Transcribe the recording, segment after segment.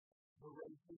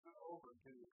even over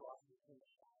until you cross the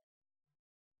finish line.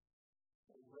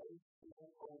 The race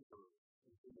isn't over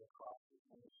until you cross the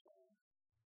finish line.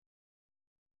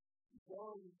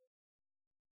 Going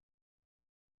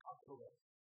up to it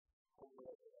over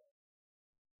there.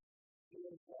 He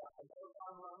is a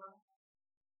marathon runner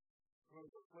who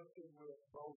was afflicted with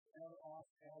both MS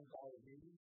and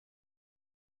diabetes.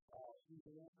 She's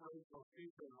an inspirational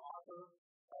speaker and author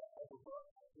of a book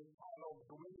entitled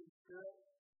Believing Spirit,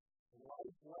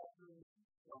 Life Lessons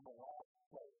from the Last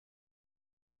Place.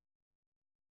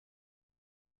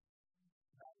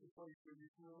 That's the place where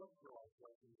you can look for life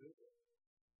lessons, isn't it?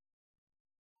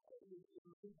 In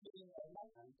the beginning of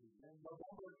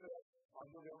November 5th, on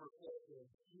November 5th of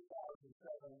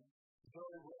 2007,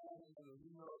 Zoe ran in the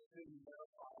New York City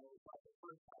Marathon. It was like the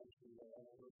first time she ran.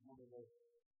 It was one of the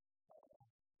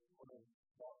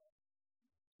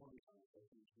 20 times I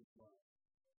think she's run.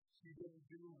 She didn't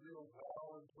do real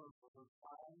well in terms of her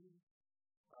time.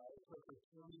 It took her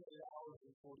 28 hours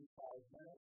and 45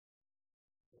 minutes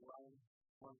to run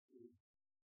once she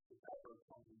covered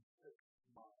 26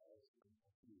 miles in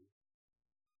a few.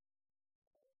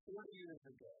 40 years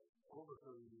ago, over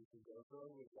 30 years ago,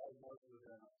 Zoe was diagnosed with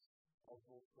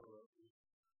multiple sclerosis.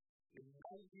 In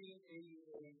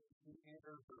 1988, she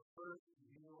entered her first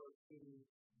New York City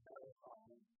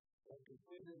Marathon and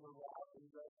completed the route in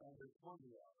just under 20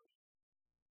 hours.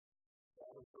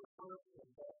 That was her first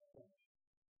and best finish.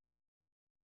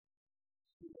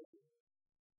 She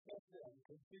has then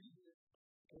completed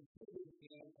and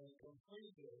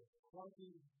completed 20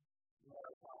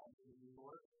 marathons in New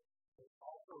York, and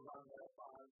also run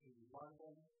marathons in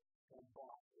London and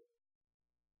Boston.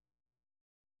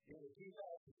 In the 2007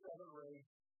 race,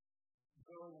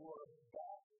 Zoe wore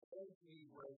back-to-back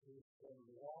races and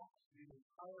walked the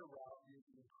entire route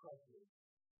using crutches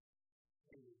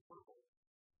in purple,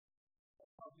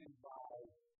 accompanied by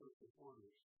her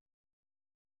supporters.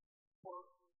 For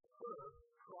her,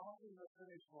 crossing the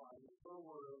finish line, her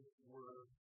words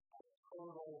were a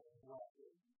total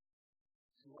blessing.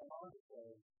 She went on to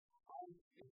say, I'm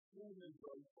extremely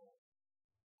grateful.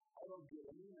 I don't get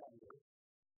any younger,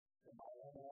 and my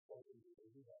MS doesn't get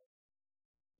any better.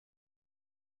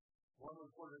 One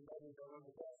reporter noted that when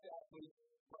the best athlete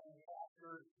ran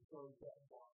faster, Zoe kept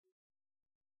one.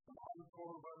 The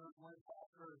non-total runners went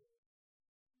faster,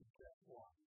 she kept one.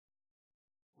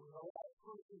 When the last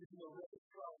person in the race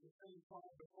crossed the same time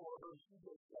before her, she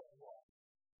just kept one.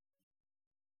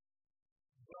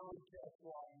 Zoe kept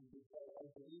one because I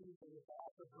believe in the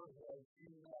back of her head she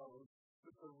knows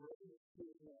that the race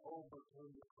isn't over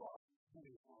till you cross the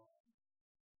finish line,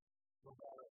 no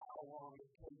matter how long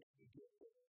it takes to get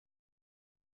there.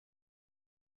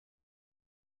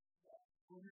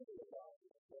 When you think about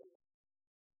it,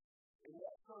 in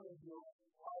that kind of deal,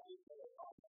 why do you say it? I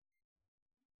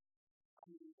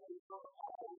mean, for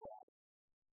all that,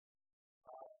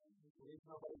 there's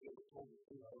nobody that ever told me to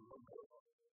do that. I remember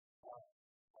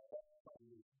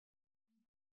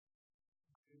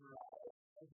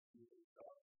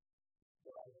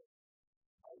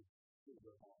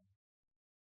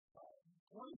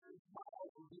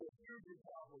miles would be a huge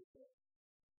accomplishment.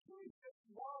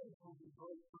 26 miles would be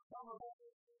great for some of us.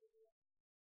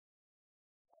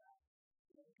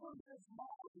 26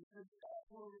 miles is just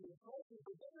absolutely impressive,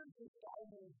 but then there's this guy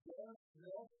named Dennis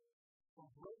Smith from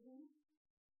Britain.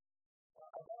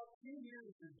 About 2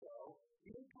 years ago,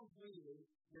 he completed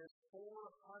his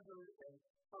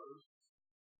 401st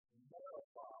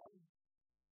marathon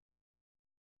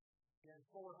in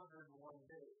 401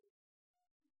 days.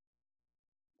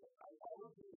 I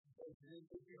would be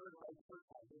if you heard my first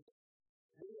time.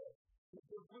 He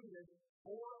completed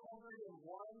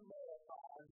 401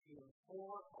 marathons in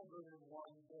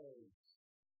 401 days.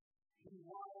 He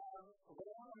won one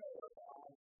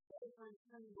marathon every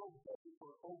single day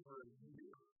for over a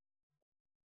year.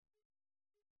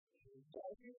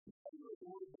 I think he was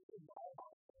in my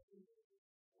house.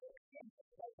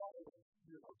 I thought it was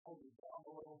totally down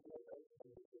a little bit.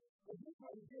 But here's how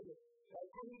he did it. I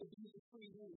wanted to be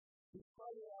between you. He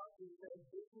started out with a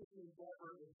business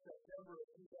endeavor in September of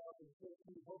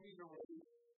 2015, hoping to raise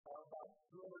about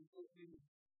 $250,000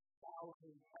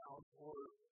 or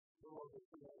a little over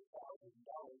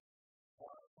 $300,000.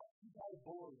 He got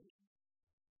bullied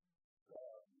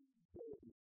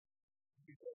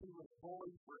because he was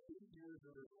bullied for 8 years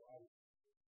of his life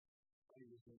when he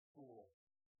was in school.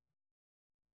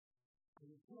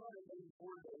 In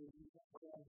 284 days, he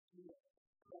ran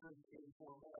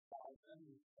 284 marathons, and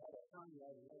he had a hernia,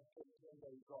 and he had to take 10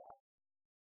 days off.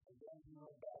 And then he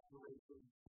went back to racing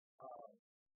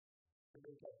to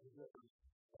make up the difference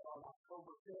On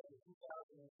October 5th of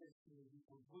 2016, he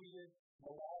completed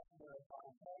the last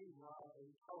marathon, having run a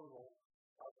total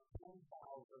of 10,500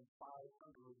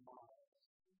 miles.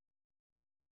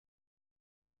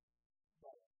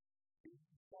 But he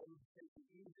decided to take it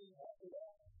easy after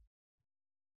that.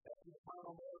 At the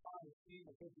final marathon, his team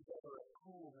had put together a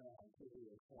cool down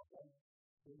activity for him,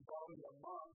 involving a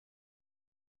month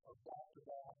of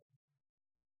back-to-back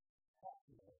half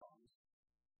marathons,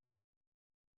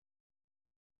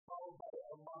 followed by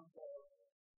a month of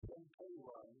 10K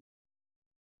runs,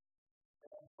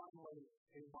 and finally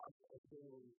a month of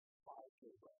daily 5K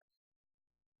runs.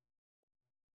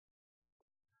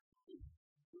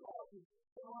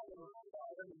 I'm not going to write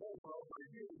about every day for over a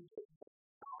year. You just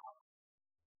stop.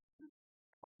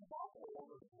 Walk all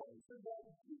over the place. And then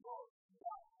people,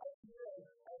 that idea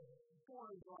of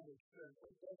going on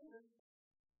expensive, doesn't it?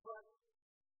 But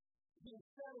he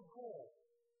set a goal.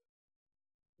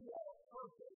 He had a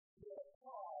purpose. He had a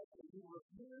cause, and he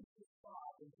refused to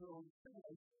stop until he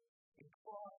finished and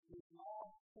crossed his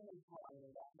last finish line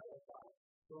in that marathon.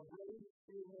 The race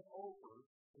isn't over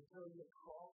until you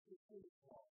cross the finish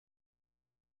line.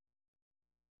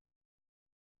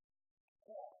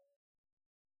 Paul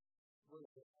was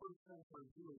the first century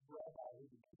Jewish rabbi who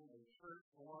became a church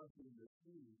launching the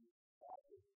sea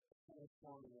after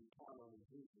transforming encounter with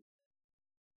Jesus.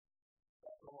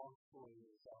 That's a long story in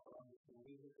itself. I'm just going to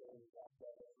leave it there and talk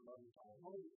about that some other time.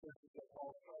 One of the churches that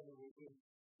Paul started was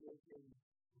in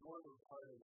northern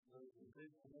part of the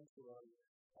big peninsula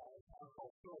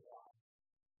called Philippi.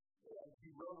 And he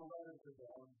wrote a letter to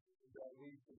them that we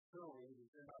can still read.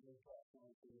 It's in our New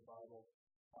Testament in the Bible.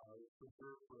 It's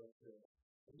preserved for us there.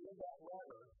 And in that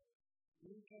letter,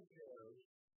 he compares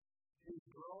his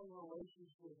growing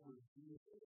relationship with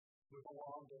Jesus with a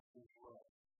long-distance friend.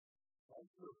 I'm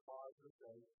sure Paul would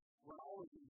say, when I was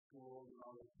in school,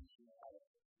 I was teaching how to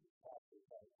practice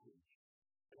how to preach.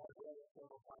 And I've read it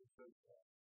several times since then.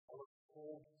 I was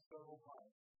told several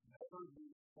times, never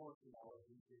use sports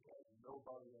analogies because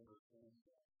nobody understands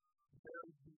them.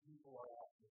 Very few people are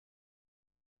active.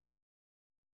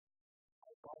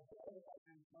 I thought that I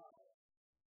think not.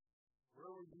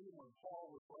 Really knew when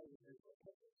Paul was writing his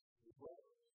epistles, his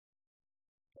letters.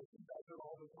 I think I did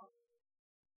all the time.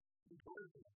 He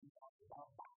talked about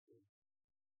boxing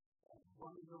and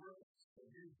running the race.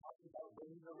 And he talked about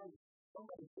winning the race.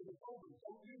 Somebody said it's over.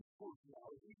 Don't use sports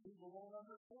analogies. People won't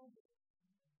understand it.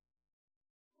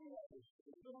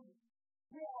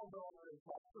 We all know that it's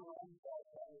not the one part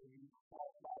that you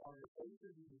fall flat on your face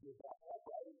and you get back up,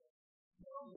 right? You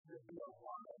don't need to be a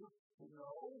runner.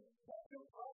 No, that's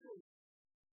impressive.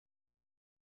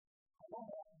 I don't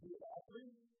have to be an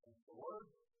athlete. That's the word.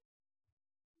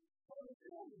 But it's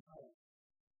all the time.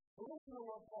 But listen to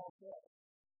what Paul said.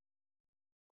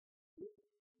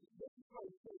 This is what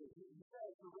he says. He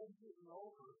says the race isn't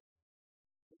over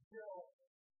until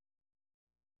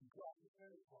you cross the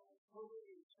finish line.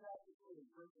 Philippians chapter 3,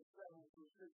 verses 7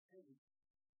 through 16.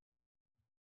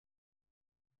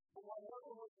 But whatever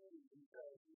we're doing, he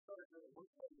says, he starts to look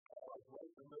at the cars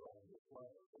right in the middle of this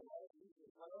letter.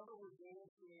 Whatever we're doing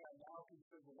to me, I now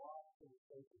consider lost for the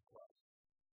sake of Christ.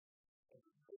 And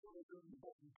particularly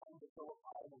people who come to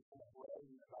Philippi and kind of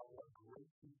bragging about what great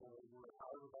people they were and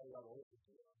how everybody got to listen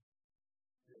to them.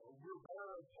 You know, you're better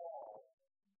than Paul,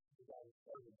 the guy who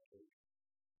started the church.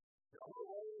 You're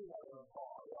way better than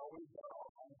Paul. You always got all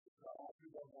kinds of stuff. We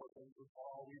know more things than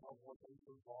Paul. We know more things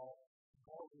than Paul.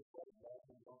 Paul just said that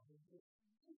and don't think it.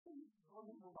 Don't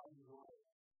remind you of it.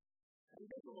 And he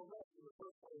gets to the rest of the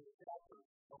first part of the chapter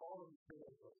of all of his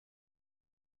miracles.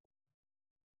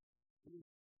 He's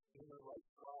in the right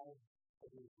tribe of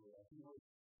Israel. He was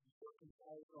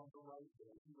circumcised on the right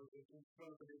day. He was a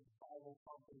conservative,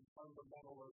 Bible-thumping,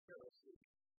 fundamentalist Pharisee.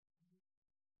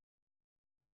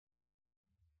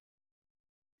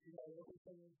 He had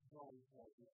everything going for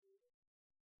him.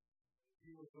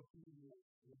 He was obedient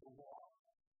to the law.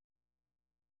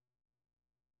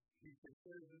 He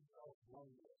considered himself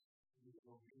blameless. He was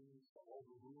obedient to all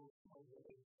the rules and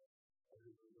ways of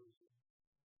his religion.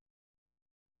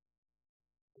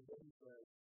 And then he said,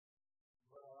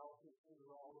 but I also consider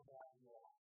all of that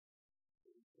law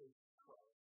for the sake of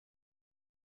Christ.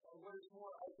 And what is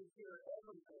more, I consider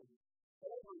everything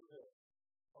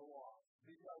a loss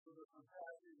because of the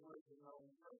surpassing worth of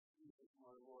knowing Christ Jesus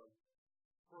my Lord.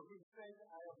 For whose sake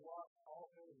I have lost all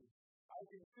things. I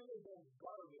consider them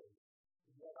garbage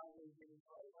that I may gain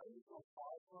Christ. I need to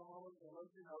pause for a moment and let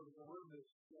you know that the word is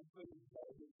simply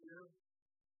garbage here.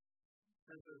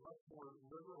 There's a much more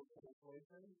liberal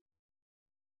translation.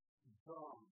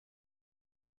 Dumb.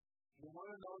 You want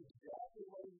to know exactly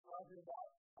what he's talking about?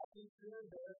 I consider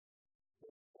this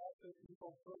That's what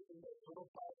people put in those little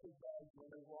plastic bags when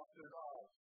they walk their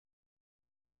dogs.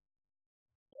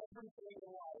 Everything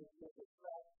in life is a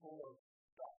sack full of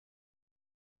stuff.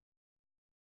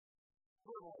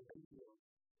 Fertilizer.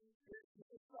 It's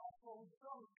a sack full of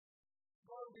junk.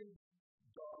 Garbage.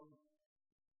 Dung.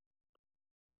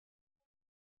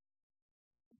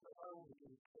 I only can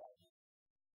express.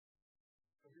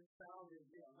 But it's found in,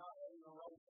 not having the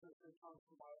right that comes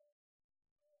from my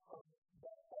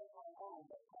home,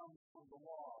 that comes from the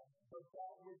law, but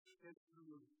that which is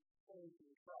through faith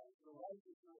in Christ, the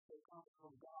righteousness that comes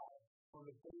from God on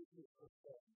the basis of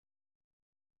faith.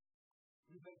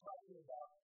 We've been talking about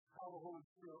how the Holy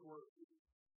Spirit works,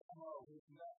 his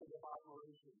method of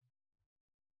operation.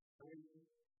 We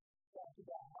talked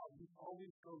about how he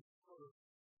always goes first.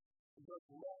 We just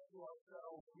left to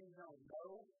ourselves. We don't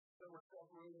know that we're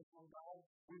separated from God.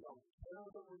 We don't care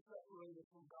that we're separated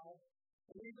from God.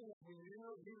 And even if we knew,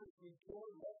 even if we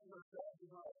cared, left to ourselves,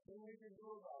 there's not a thing we can do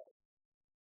about it.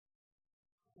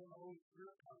 When the Holy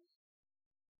Spirit comes,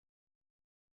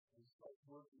 and starts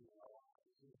working in our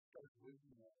lives, and starts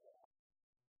waking us up.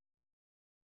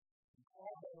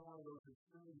 Paul had one of those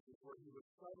experiences where he was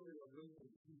suddenly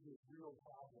awakened to his real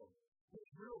problem. His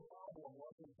real problem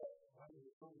wasn't that I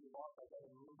was totally lost, I got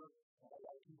to remember, and I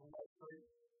got people like straight.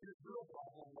 His real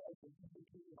problem was that he was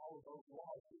keeping all of those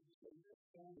laws that he couldn't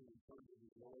understand in terms of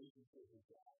his relationship with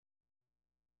God.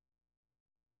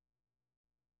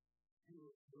 He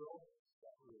was still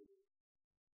separated.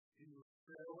 He was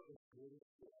still in great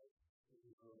strife in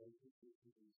his relationship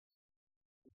with Jesus.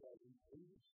 Because he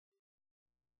hated him.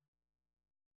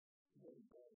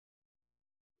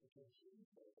 Because he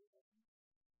hated him.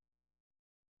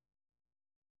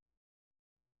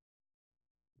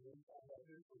 When God had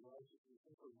his righteousness,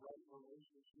 his right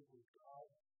relationship with God,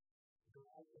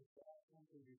 God was that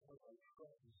simply because I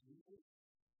trust Jesus.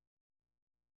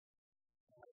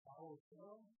 And I follow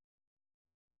him.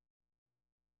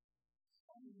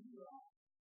 Some of you are.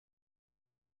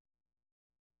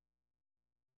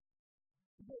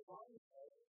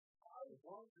 I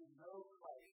want to know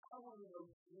Christ. I want to know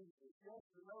Jesus. Just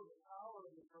to know the power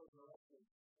of the resurrection.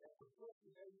 And to put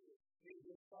the basis in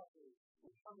his suffering,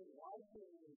 becoming like him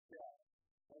in his death.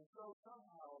 And so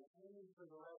somehow came to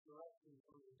the resurrection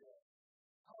from the dead.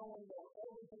 I want to know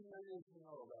everything there is to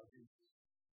know about Jesus.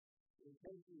 In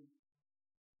case you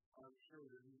aren't sure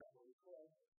that you got what he said,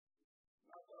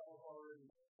 not that I've already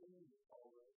seen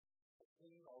already,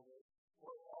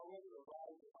 or already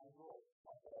arrived at my goal,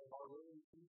 not that I've already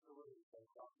reached the race by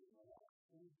crossing my last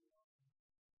season.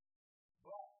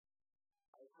 But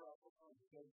I cross on to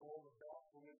take hold of that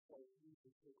for which I choose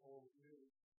to take hold of you.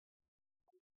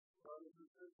 Brothers and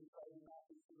sisters, I do not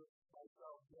consider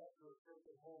myself yet to have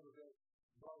taken hold of it.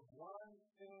 But one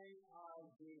thing I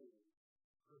do,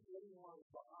 forgetting what is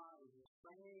behind and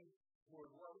straining toward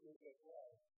what is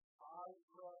ahead, I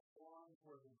press on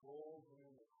for the goal and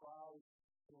in the prize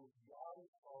to which God is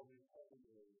called me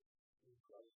heavenly in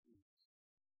Christ Jesus.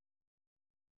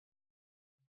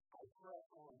 I press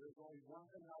on. There's only one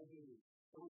thing I do.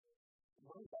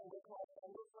 What does that look like?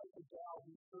 That looks like the gal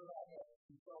who stood out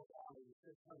and fell down in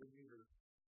 600 meters.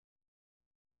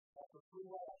 After 3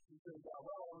 laps, she said, well,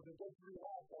 I was a good 3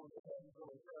 laps, I was ahead and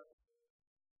going there.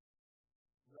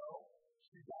 No,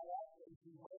 she got out and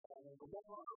she went on, and the look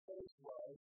on her face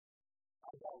was,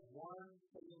 I got one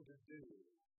thing to do,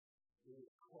 is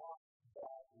cross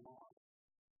that line.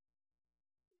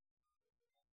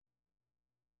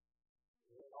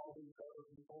 And all these other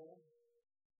people,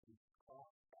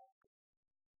 cross that.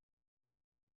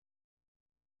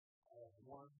 I have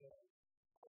one thing.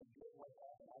 I forget what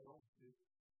happened, I don't see.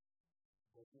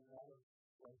 Doesn't matter.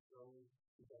 Let's go.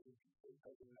 It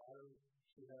doesn't matter.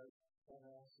 She has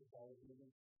MS,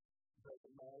 diabetes. It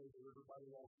doesn't matter that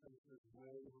everybody else thinks it's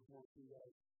way before she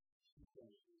does. She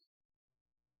finishes.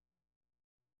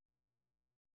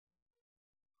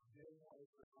 Then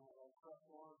I'll press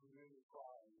on and then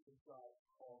cry. And God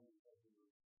called me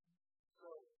everywhere. So,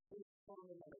 this is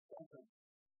something that is something.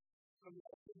 Some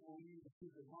people need to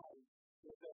keep in mind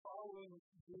that the following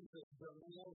Jesus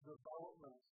demands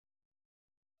development.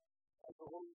 As the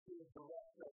Holy Spirit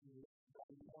directs us that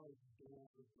we want to demand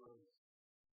His grace.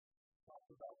 Talked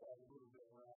about that a little bit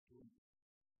last week.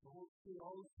 The Holy Spirit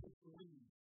always speaks to lead.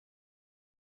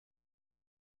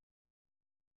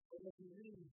 And if He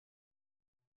leads,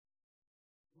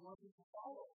 He wants us to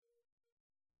follow.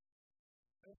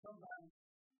 And sometimes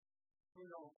we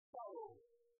don't follow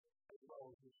as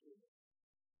well as we should.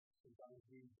 Sometimes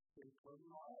we think we're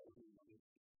not as we should.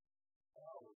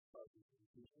 Follow God's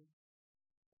institution.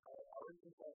 I already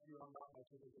think that you are not much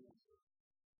of an answer.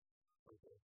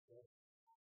 Okay.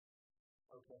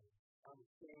 Okay. I'm a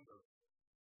standard.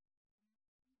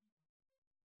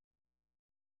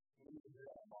 We can do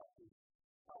that, Marty.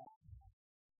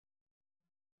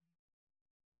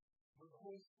 The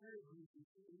Holy Spirit uses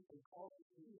and calls us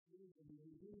to His needs, and we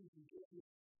need to give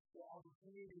the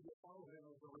opportunity to follow Him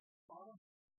as a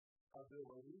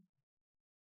responsibility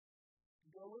to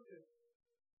go with it.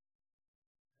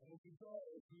 And if you go,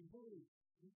 if you move,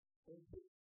 then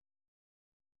praise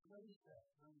that.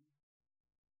 Praise it.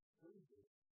 Praise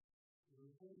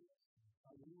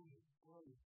Hallelujah.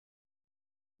 Praise.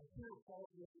 And here, Paul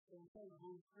says the same thing. The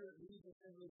Holy Spirit leads us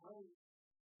in this way.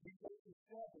 He takes a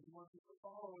step and he wants us to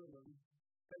follow Him.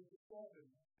 Take a step and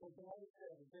take another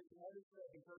step and take another step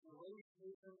because the race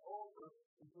isn't over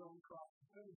until we cross the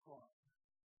finish line.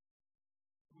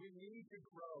 We need to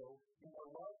grow in our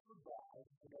love for God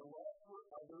and our love for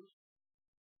others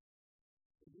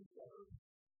and each other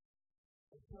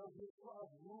until His love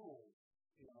rules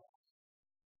in us.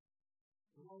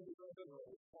 We want to go to the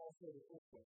race. Paul said it this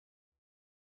way.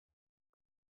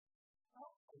 How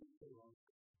are you doing?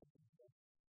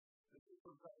 This is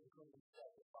sometimes going to be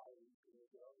satisfied in the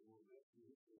world.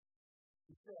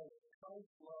 He said,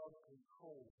 Christ's love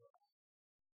controls us.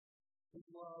 His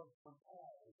love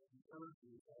compels and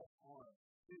urges us on.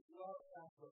 His love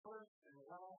has the first and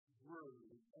last word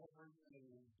in everything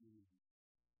we do.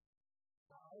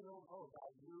 Now, I don't know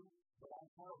about you, but I'm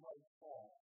kind of like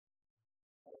Paul.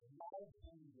 I have not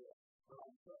seen this, but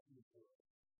I'm searching for it.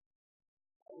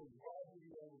 I would love to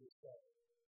be able to say,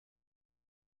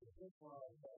 his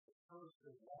love has the first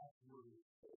and last word in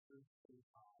everything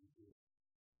I do.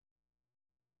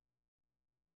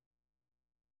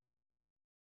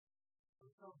 For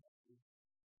some of you,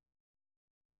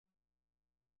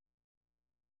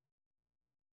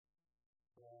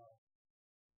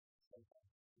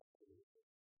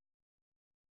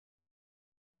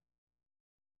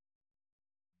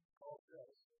 Paul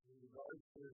says, in regards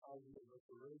to this idea of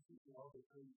restoration and all the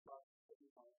things God has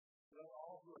done, let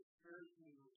all who are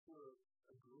spiritually mature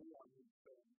agree on these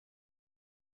things.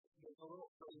 There's a little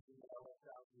phrase that I left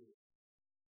out here.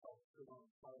 I'll put on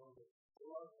the title of it. I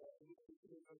love that.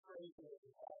 It's a phrase that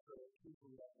is also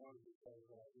people that wanted to say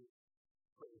that I did.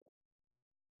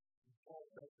 Paul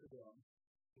said to them,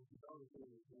 if you don't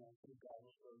agree with me, I think I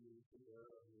will show you the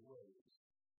error of your ways.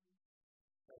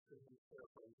 That's a good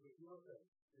paraphrase. But you know that.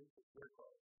 It's a good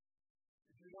quote.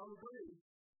 If you don't agree,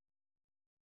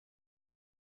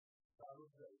 God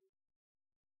will say it.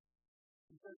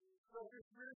 He says, so if you're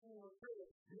spiritually mature,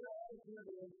 you don't have to do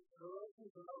this. The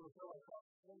relations are over so I can't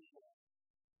finish that.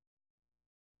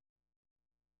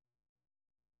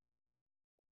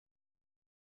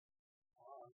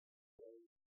 So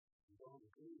you don't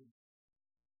agree,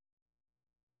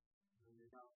 then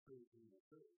you're not spiritually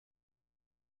mature.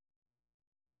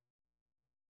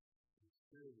 The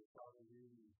Spirit is probably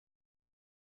needing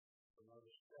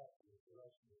another step in the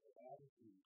direction of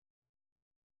attitude.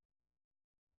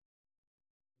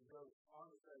 He goes on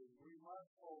to say, we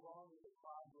must hold on to the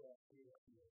progress we have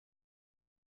made.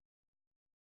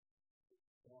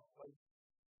 Don't wait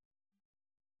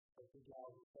for the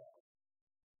gal herself.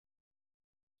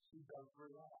 She does her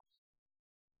last.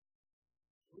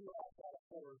 We all got a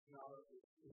force now it's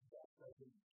that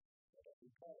doesn't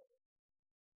recover.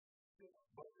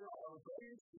 But there are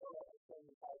ways to go out and say,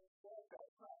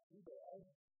 that's not too bad.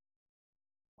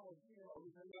 Oh, you know, we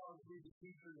may not be the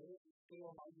teacher that is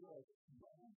still my good. That's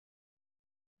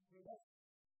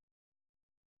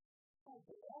not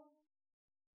bad.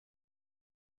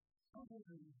 Something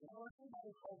is done.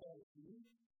 Somebody called that a team.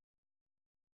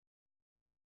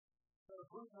 So if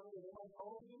we're going to one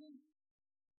call to me,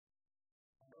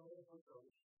 I know what I'm saying.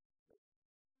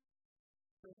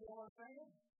 You know what I'm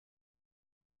saying?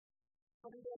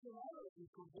 But it doesn't matter if you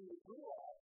completely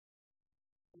realize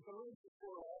it's a race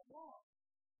before all long.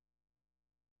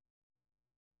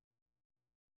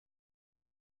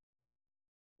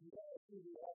 You got to see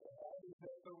the other hand is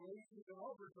that the race isn't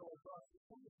over until across the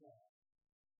finish line.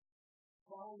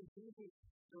 Following Jesus,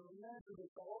 the natural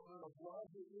development of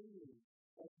larger meaning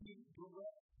that He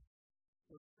directs,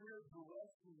 the Spirit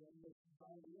directs me in this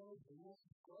dynamic and this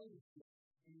place.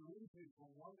 He leads me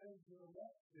from one end to the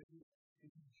next. If He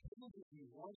changes me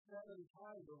one step at a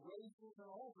time, the race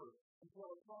isn't over until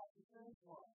across the finish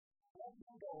line. Then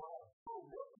you go, oh,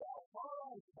 look how far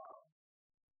I've come.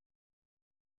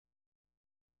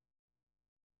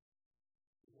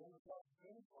 When across the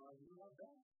finish line, you're not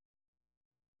done.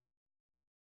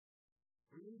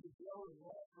 We need to grow in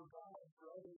love for God and for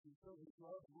others until His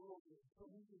love rules us. So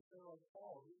we can say like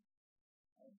Paul,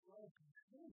 I'm glad to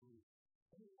serve you.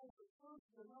 And He says the first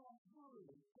and last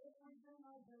word in everything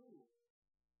I do.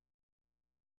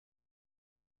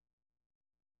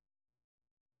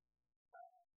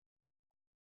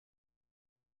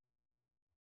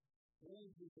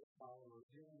 Jesus followers,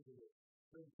 dealing with it,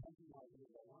 there's something like this.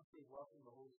 I want to welcome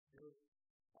the Holy Spirit.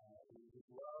 His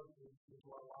love into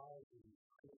our lives and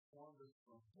transform us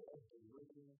from dead to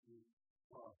living to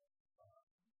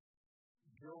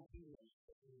guilty and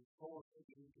full of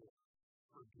to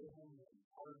forgiven and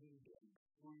pardoned and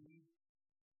free.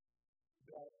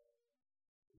 That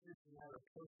it's just a matter of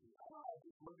person. I'm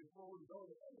just looking forward to going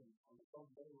to heaven on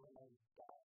someday when I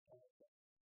die.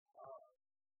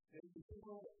 And the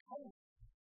people that hope.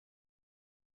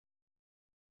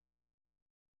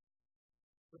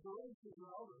 But the race is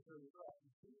not over for the rest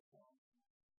of the time.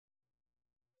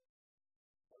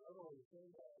 Another way to say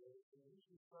that is when we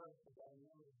should start the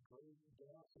dynamic grace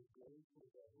dance of grace with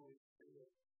the Holy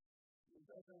Spirit, it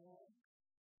doesn't end.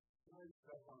 You might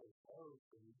step on his toes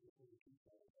and you just need to keep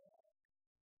going back.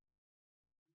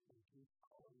 You keep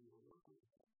calling you to work with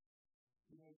him.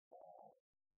 You may fall.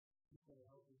 He's going to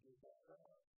help you get back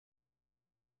up.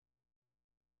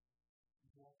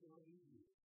 He's not going to leave you.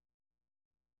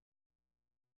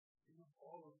 You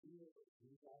fall and do it.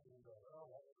 He's not going to go,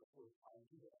 oh, that's the first time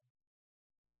you do it.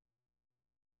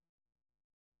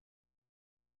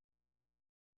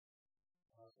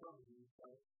 Some of you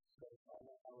say,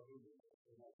 hallelujah,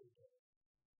 and that's okay.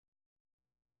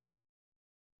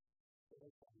 So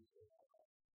that's how you say that.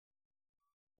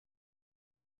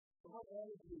 So what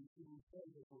attitude should we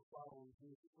take if we're following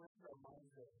Jesus? What's our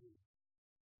mindset be?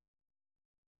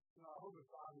 I hope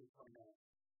it's obvious from that.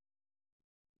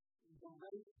 The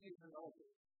race isn't over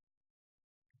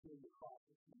until you cross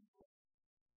the finish.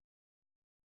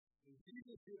 And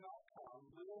Jesus did not come,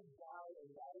 live, die, and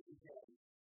rise again,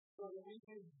 so that we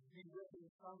can be with him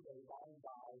someday, by and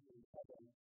by, in heaven,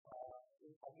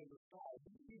 in the sky.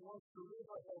 He wants to live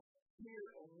with us here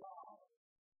and now.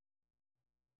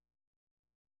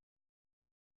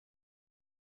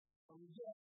 And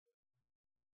yes,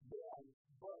 then,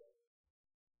 but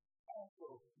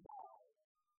also now.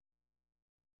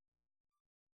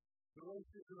 The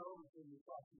race isn't over until you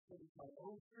cross the finish line. The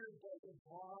Holy Spirit doesn't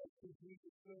lie to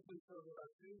Jesus simply so that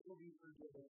our sins will be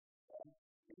forgiven. And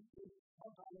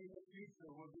sometime in the future,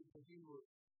 we'll get to be with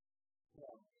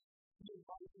him. He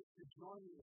invites us to join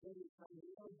in the Spirit from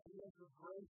the ideas of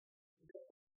grace that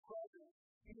is present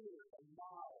here and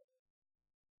now,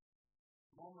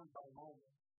 moment by moment.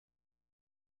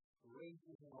 The race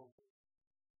isn't over.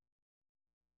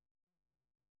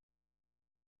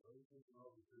 The race isn't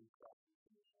over until you cross the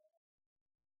finish line.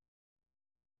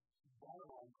 The bottom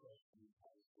line question is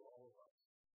for all of us.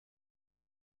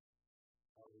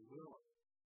 Are we willing?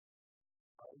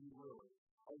 Are you willing?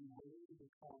 Are you willing to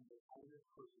become the kind of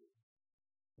person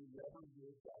who never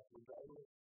gives up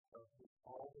regardless of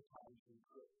all the times you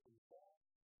trip and fall?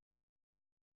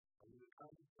 Are you the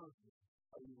kind of person?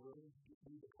 Are you willing to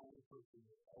be the kind of person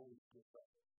that always gets up?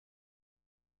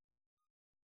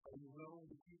 Are you willing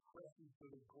to keep pressing for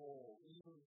the goal,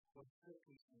 even when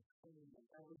sickness and pain and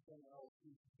everything else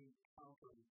seems to be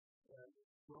countering and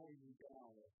throwing you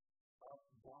down and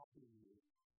blocking you?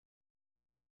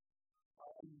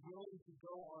 Are you willing to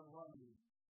go on running,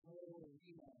 day in,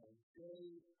 day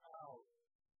out,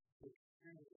 to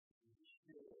experience and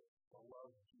share the love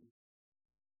of Jesus?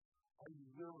 Are you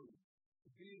willing to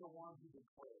be the one who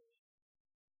declares,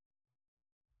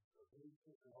 the race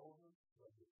isn't over, but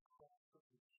it's crossed the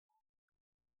finish line?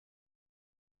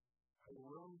 Are you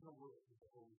willing to work with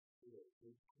the Holy Spirit, to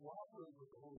cooperate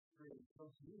with the Holy Spirit,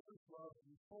 because Jesus loves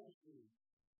you fully?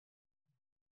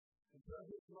 Until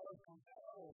his love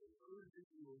compels and urges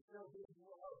you, until his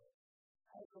love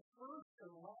has the first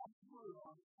and last word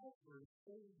on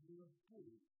everything you do.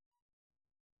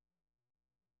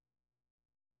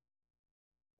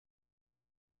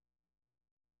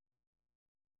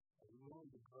 Are you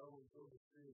willing to grow until the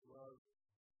Spirit's love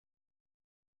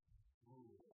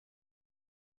moves?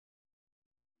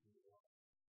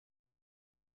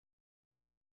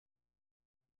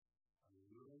 Are you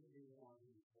willing to be one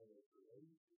who says, the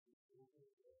race is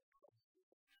over, but trust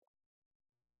me?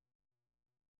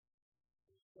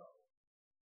 So,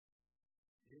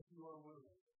 if you are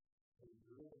willing, then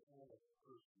you're the kind of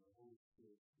person the Holy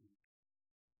Spirit speaks.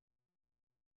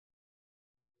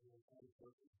 And the kind of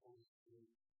person the Holy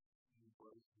Spirit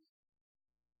embraces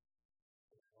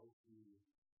to help you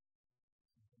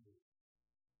do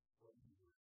what you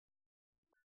do.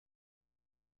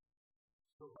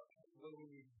 So what do we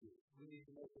need to do? We need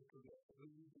to make a commitment. We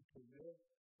need to commit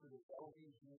to the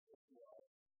salvation of this life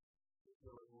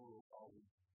so that we will always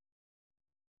be.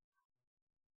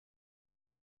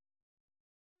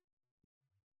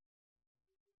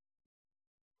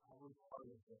 How is part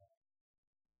of that?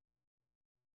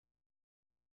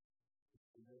 It's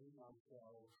committing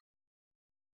ourselves,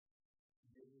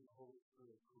 giving the Holy Spirit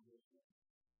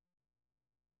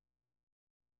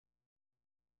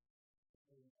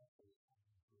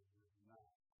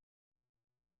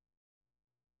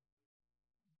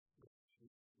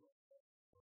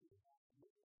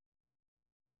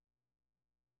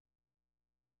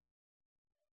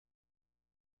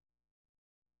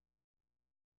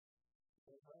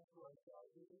lifestyle.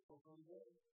 I think it's pretty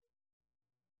good.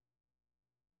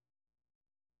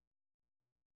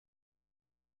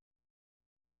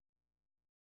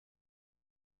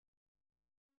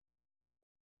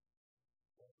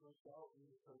 That's what out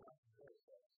is for that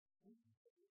process.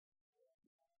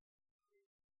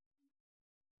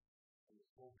 And this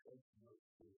whole place knows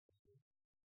this.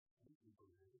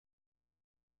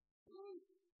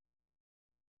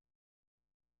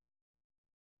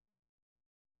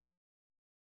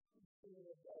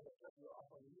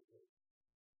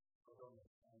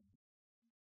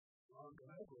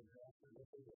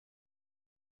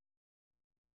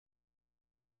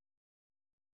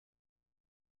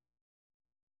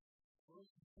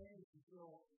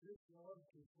 Control, this love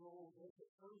control, what the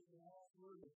first and last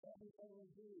word of everything we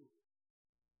do.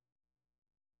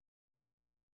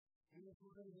 And if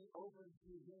we're going to be open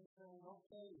to him saying,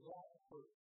 okay, that's for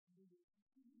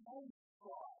no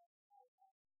God.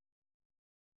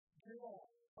 Get up,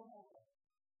 come on.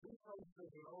 This place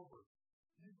isn't over.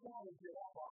 You've got to get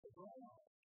up off the ground.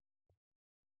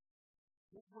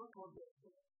 This work will get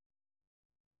done.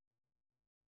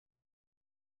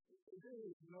 There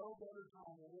is no better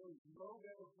time, and there is no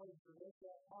better place to make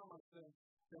that promise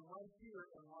than right here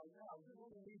and right now. You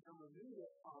don't need to renew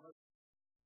that promise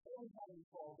every time you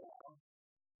fall down.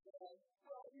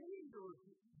 Well, you need to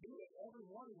do it every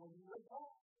morning when you wake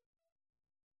up.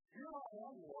 Here I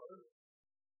am, Lord.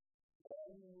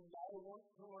 And I want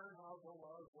to learn how to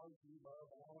love like you love.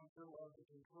 I want your love to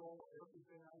control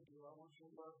everything I do. I want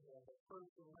your love to have the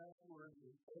first and last word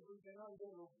in everything I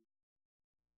do.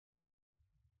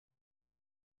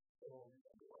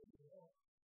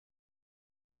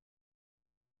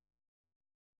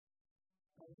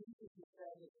 I think this is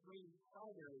the three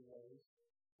primary ways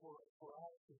for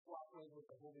us to cooperate with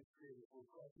the Holy Spirit. We're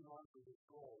pressing on for this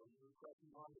goal, and we're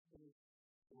pressing on to finish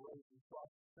the race and cross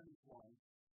the finish line.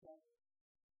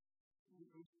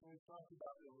 We talked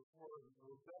about them before, and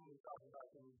we'll definitely talk about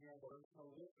them again, but I'm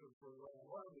going to list them for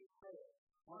one of the prayer.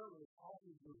 One of the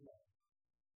passages of that.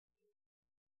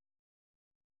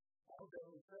 One of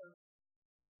them says,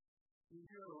 if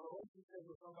you're in a relationship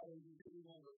with somebody who's getting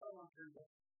on the phone to you,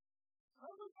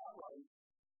 something's not right.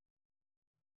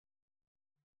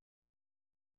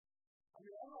 I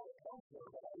mean, I don't know what else to do,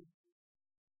 but I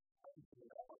can figure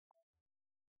it out.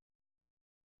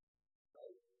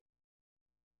 Right?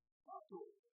 Talk to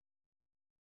it.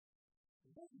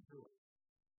 Listen to it.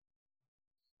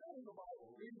 Study the Bible.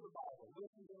 Read the Bible.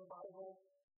 Listen to the Bible.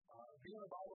 Be in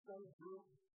a Bible study group.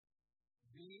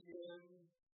 Be in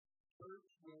church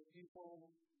with people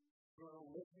who are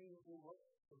listening to what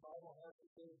the Bible has to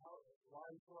say about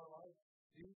life for our life.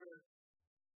 These are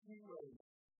key ways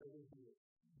that we do it.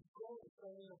 Go and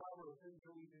study the Bible are things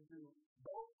that we can do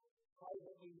both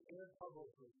privately and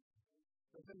publicly.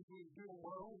 The things we do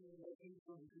alone and the things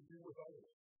that we can do with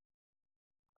others.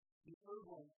 The third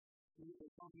one is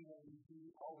something that we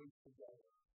do always together.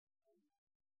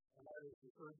 And that is the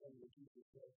third thing that Jesus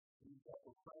said. He's got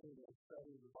the praying and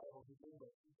studying the Bible together, but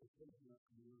the thinking of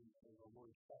community and the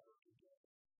Lord's Supper together.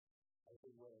 As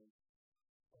a way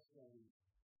of saying,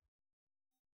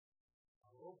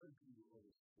 I'm open to you,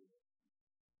 Holy Spirit.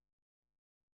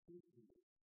 Speak to me.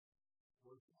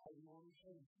 What's how you want to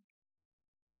change me?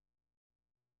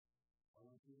 I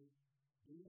want you to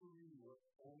do for me what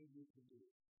only you can do.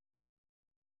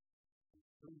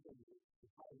 Three things to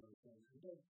find those things. And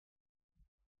then,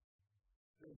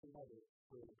 there's another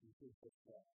way to consist of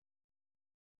that.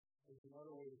 There's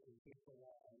another way to consist of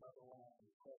that, another one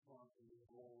to press on to your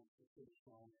goal, to finish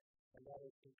on, and that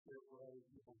is to care for other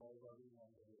people by loving them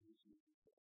as you see.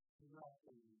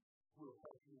 Nothing will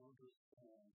help you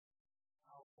understand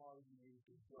how far you need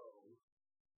to go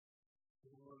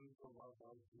in order to love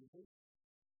other people,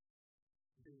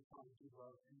 in order to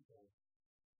love people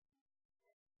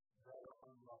that are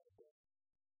unlovable.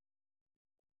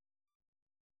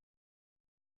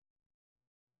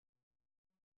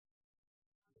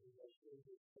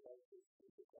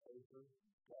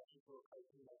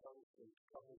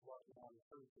 Couples watching on the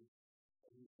person,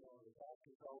 and you know the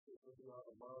pastor tells us that we ought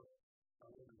to love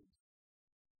our enemies.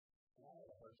 And I have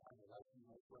a hard time with that in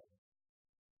my friend.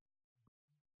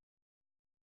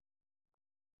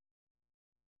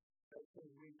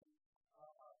 Every week,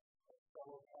 a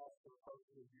fellow pastor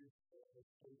posted a youth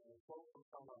a quote from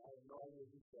someone, I have no idea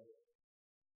who said it,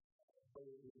 but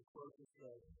it was a quote that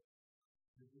said,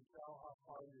 you can tell how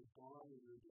far you've gone in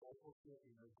your discipleship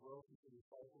and your growth as a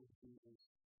disciple of Jesus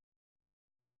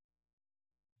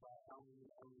by how many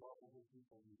unlovable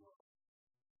people you love.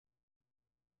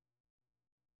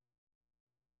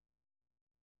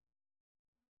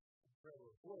 There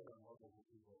were four unlovable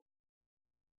people.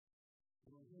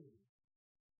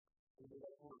 Maybe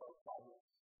that's one of our problems.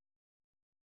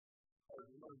 Our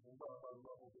learning about our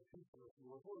level of people who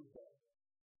avoid that.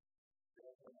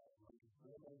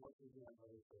 And what they do, I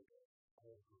agree.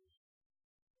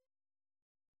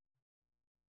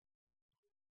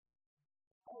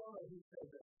 I don't know who said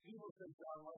that. People think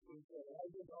John Wesley said, I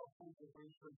did all kinds of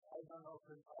research. I've done all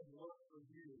kinds of work for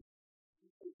you.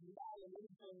 It's not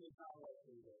anything that John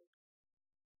Wesley did.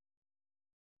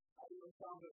 I even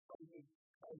found it something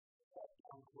like that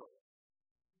John quote.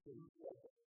 So he said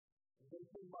that. They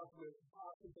came up with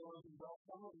possibilities. Well,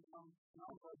 some of them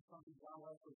sound like something John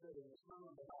Wesley said in the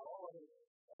sermon, but not all of it.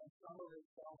 And some of it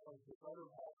sounds like the other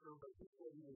pastor, but he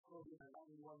said he was quoting a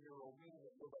 91-year-old man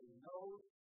that nobody knows.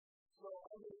 So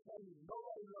I'm going to tell you,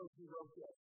 nobody knows who wrote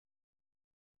this.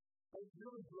 It's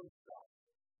really good stuff.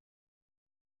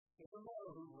 It doesn't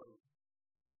matter who wrote it.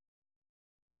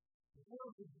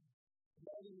 Before the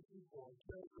many people and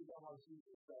characters on our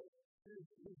Jesus say,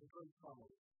 here's a great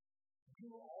summary.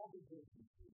 Do all the good you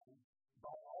can,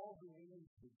 by all the means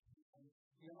you can,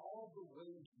 in all the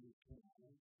ways you can,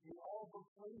 in all the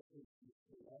places you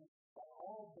can, by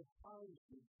all the times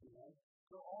you can,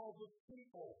 to all the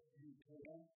people you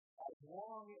can, as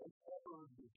long as ever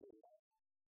you can.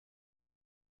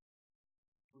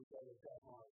 We say at that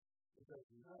point, because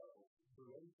no, the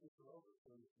race is over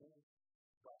for the thing.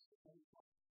 That's the thing.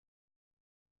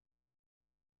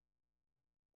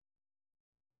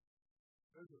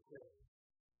 There's a prayer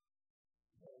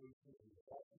that we can do.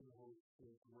 That's the Holy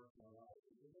Spirit to work in our lives.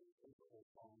 And we're going to take the whole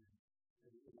song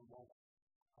in a moment.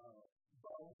 But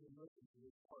I want to listen to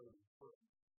this part of the prayer.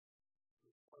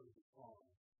 This part of the song.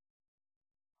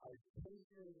 I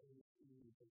tasted and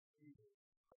received the Spirit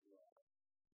of God.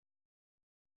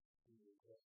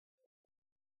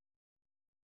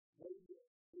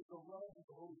 It's the love of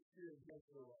the Holy Spirit gives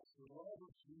to us. The love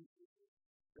of Jesus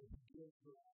that He gives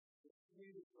to us. The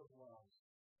sweetest of loves.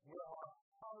 Where our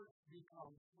hearts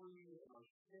become free and our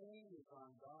shame is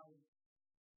undone.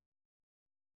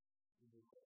 In the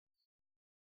grace.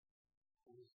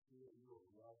 Holy Spirit, you are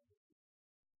welcome.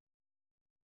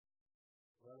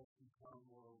 Let us become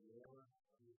more aware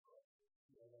of your presence.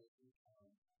 Let us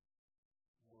become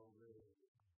more aware of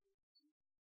your presence.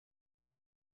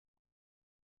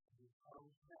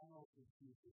 Become channels of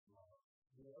Jesus' love.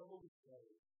 Wherever we go,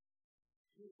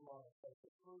 His love as the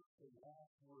first and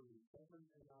last word in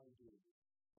everything I do.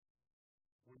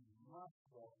 We must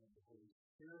welcome the Holy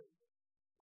Spirit.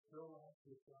 Fill us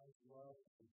with God's love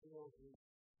until His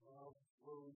love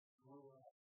flows through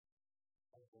us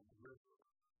as a river.